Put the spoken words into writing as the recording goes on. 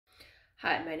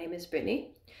Hi, my name is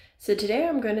Brittany. So today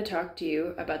I'm going to talk to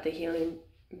you about the healing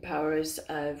powers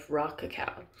of raw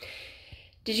cacao.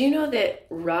 Did you know that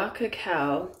raw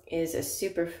cacao is a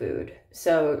superfood?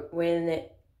 So when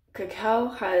cacao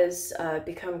has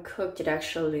become cooked, it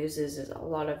actually loses a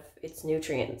lot of its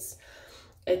nutrients.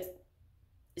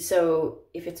 So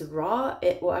if it's raw,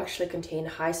 it will actually contain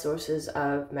high sources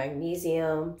of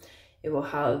magnesium. It will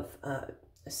have a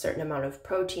certain amount of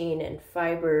protein and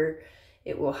fiber.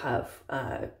 It will have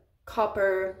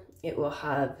copper. It will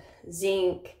have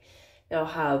zinc. It'll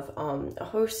have a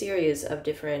whole series of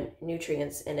different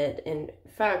nutrients in it. In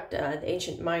fact, the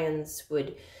ancient Mayans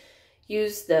would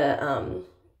use the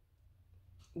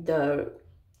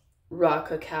raw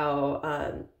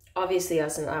cacao obviously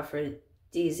as an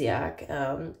aphrodisiac,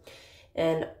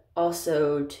 and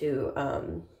also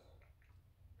to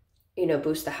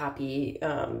boost the happy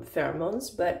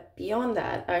pheromones. But beyond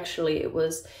that, actually, it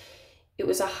was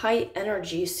a high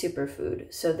energy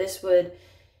superfood. So this would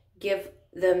give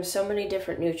them so many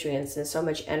different nutrients and so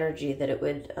much energy that it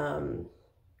would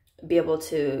be able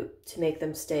to make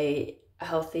them stay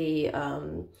healthy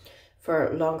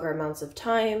for longer amounts of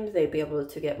time. They'd be able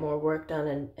to get more work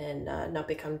done and not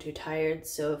become too tired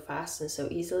so fast and so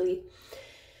easily.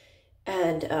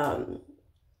 And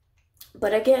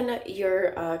but again,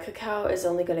 your cacao is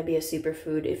only going to be a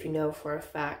superfood if you know for a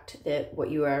fact that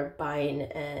what you are buying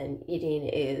and eating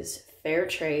is fair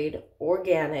trade,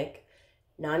 organic,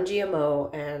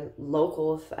 non-GMO, and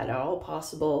local if at all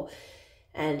possible.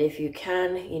 And if you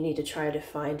can, you need to try to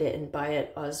find it and buy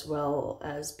it as well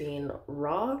as being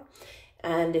raw.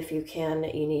 And if you can,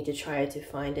 you need to try to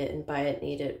find it and buy it and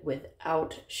eat it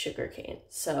without sugarcane.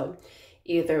 So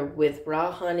either with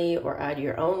raw honey or add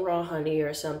your own raw honey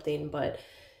or something, but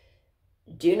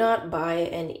do not buy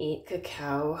and eat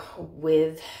cacao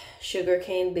with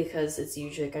sugarcane because it's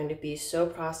usually going to be so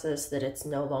processed that it's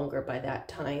no longer by that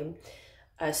time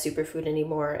a superfood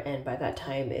anymore, and by that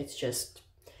time it's just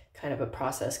kind of a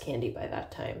processed candy by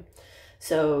that time.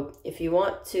 So if you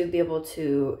want to be able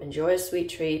to enjoy a sweet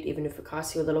treat, even if it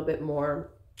costs you a little bit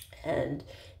more, and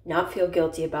not feel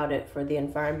guilty about it for the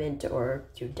environment or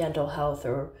through dental health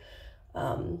or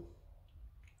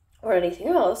anything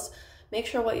else, make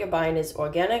sure what you're buying is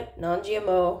organic,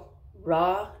 non-GMO,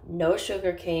 raw, no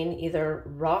sugar cane, either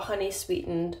raw honey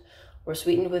sweetened or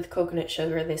sweetened with coconut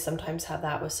sugar. They sometimes have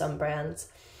that with some brands.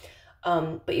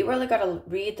 But you really got to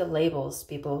read the labels,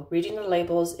 people. Reading the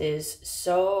labels is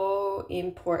so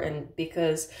important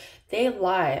because they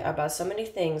lie about so many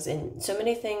things, and so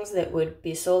many things that would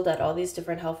be sold at all these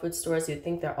different health food stores. You'd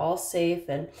think they're all safe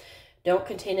and don't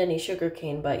contain any sugar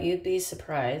cane, but you'd be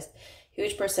surprised.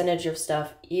 Huge percentage of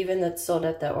stuff, even that's sold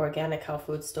at the organic health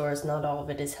food stores, not all of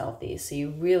it is healthy. So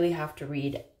you really have to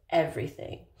read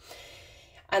everything.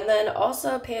 And then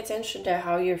also pay attention to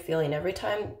how you're feeling. Every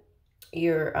time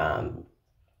you're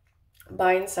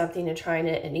buying something and trying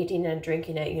it and eating it and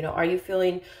drinking it, are you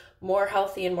feeling more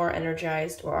healthy and more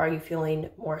energized, or are you feeling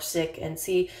more sick? And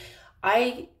see,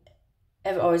 I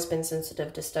have always been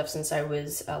sensitive to stuff since I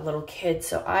was a little kid.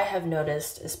 So I have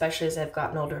noticed, especially as I've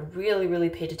gotten older, really,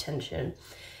 really paid attention,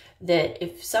 that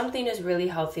if something is really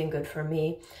healthy and good for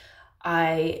me,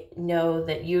 I know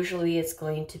that usually it's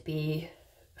going to be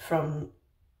from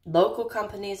local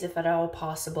companies, if at all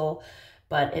possible,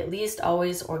 but at least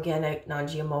always organic,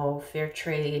 non-GMO, fair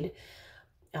trade,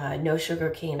 no sugar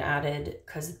cane added,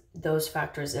 because those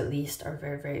factors at least are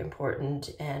very, very important,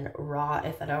 and raw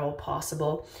if at all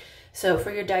possible. So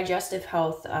for your digestive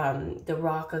health, the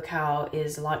raw cacao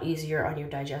is a lot easier on your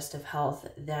digestive health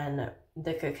than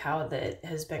the cacao that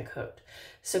has been cooked.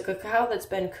 So cacao that's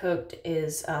been cooked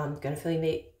is going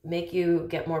to make you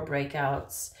get more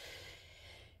breakouts.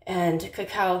 And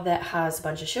cacao that has a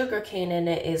bunch of sugar cane in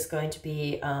it is going to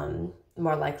be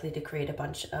more likely to create a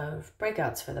bunch of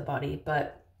breakouts for the body.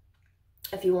 But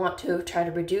if you want to try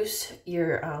to reduce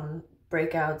your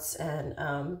breakouts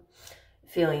and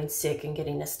feeling sick and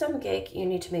getting a stomachache, you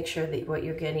need to make sure that what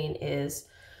you're getting is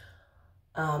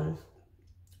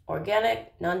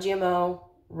organic, non-GMO,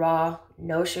 raw,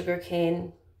 no sugar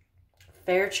cane,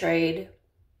 fair trade,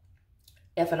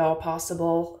 if at all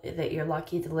possible, that you're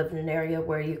lucky to live in an area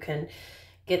where you can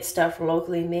get stuff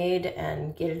locally made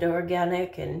and get it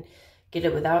organic and get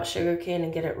it without sugar cane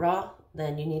and get it raw,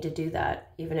 then you need to do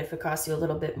that. Even if it costs you a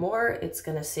little bit more, it's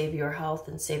going to save your health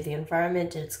and save the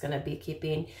environment, and it's going to be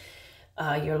keeping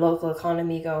your local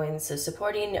economy going. So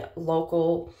supporting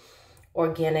local,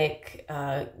 organic,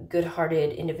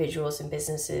 good-hearted individuals and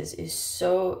businesses is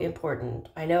so important.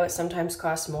 I know it sometimes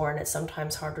costs more and it's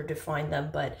sometimes harder to find them,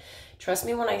 but trust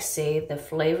me when I say the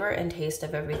flavor and taste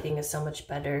of everything is so much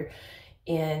better.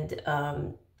 And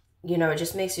you know, it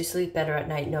just makes you sleep better at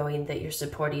night knowing that you're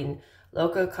supporting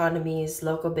local economies,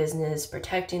 local business,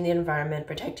 protecting the environment,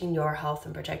 protecting your health,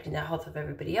 and protecting the health of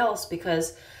everybody else,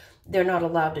 because they're not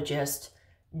allowed to just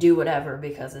do whatever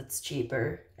because it's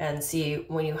cheaper. And see,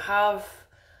 when you have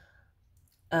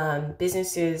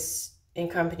businesses and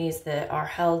companies that are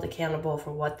held accountable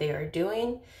for what they are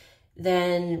doing,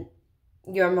 then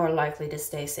you're more likely to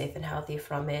stay safe and healthy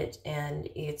from it, and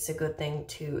it's a good thing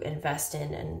to invest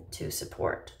in and to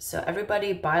support. So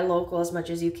everybody, buy local as much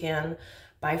as you can,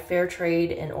 buy fair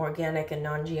trade and organic and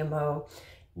non-GMO,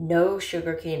 no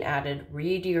sugarcane added.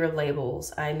 Read your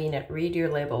labels. I mean it, read your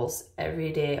labels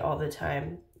every day, all the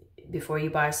time. Before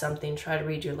you buy something, try to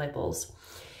read your labels.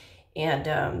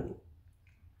 And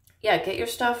yeah, get your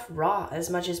stuff raw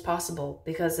as much as possible,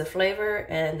 because the flavor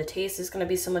and the taste is going to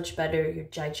be so much better. Your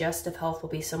digestive health will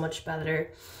be so much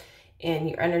better, and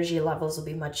your energy levels will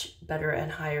be much better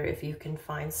and higher if you can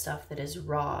find stuff that is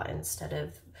raw instead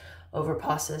of over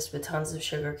processed with tons of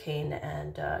sugar cane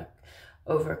and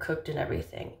overcooked and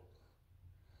everything.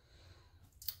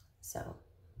 So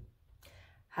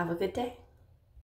have a good day.